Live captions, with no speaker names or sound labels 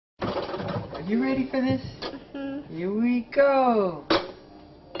You ready for this? Mm-hmm. Here we go.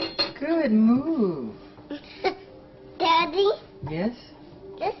 Good move. Daddy, Yes?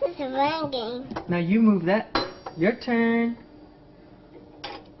 this is a run game. Now you move that. Your turn.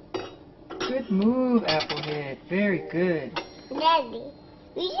 Good move, Applehead. Very good. Daddy,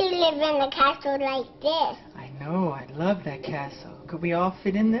 we should live in a castle like this. I know. I love that castle. Could we all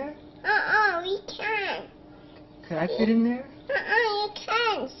fit in there? We can't. Could I fit in there? You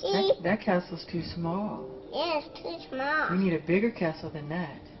can't. See? That castle's too small. Yeah, it's too small. We need a bigger castle than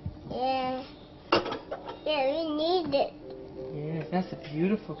that. Yeah. Yeah, we need it. Yes, that's a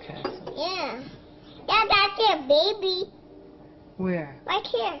beautiful castle. Yeah. Yeah, that's your baby. Where? Right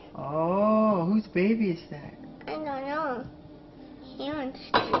here. Oh, whose baby is that? I don't know. He wants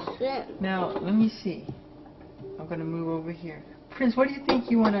to swim. Now, let me see. I'm going to move over here. Prince, what do you think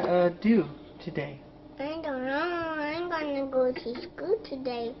you want to do today? I don't know. I'm going to go to school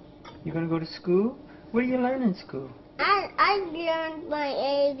today. You're going to go to school? What do you learn in school? I learned my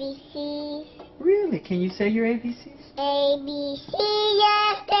ABCs. Really? Can you say your ABCs? ABC,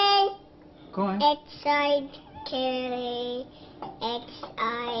 yes, A. Go on. X-I-K,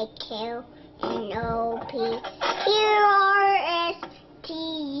 X-I-Q, N-O-P,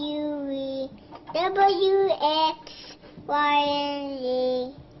 Q-R-S-T-U-V, W-X,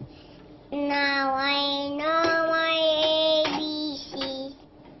 Y-N-Z. Now I know my ABCs.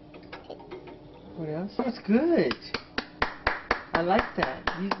 What else? That's good. I like that.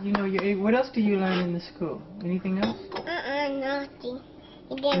 You know your what else do you learn in the school? Anything else? Nothing.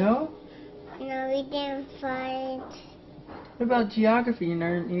 We didn't, No? No, we didn't find. What about geography? You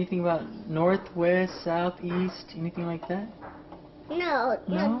learn anything about north, west, south, east, anything like that? No,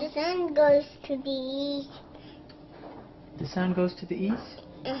 the sun goes to the east. The sun goes to the east?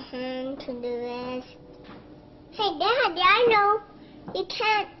 To the west. Hey, Daddy, I know. You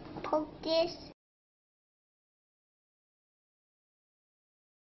can't poke this.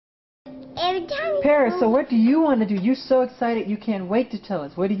 Every time you Paris, so move- what do you want to do? You're so excited you can't wait to tell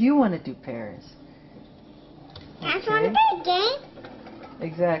us. What do you want to do, Paris? I just want to play a game.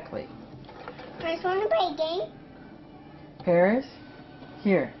 Exactly. I just want to play a game. Paris,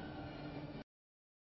 here.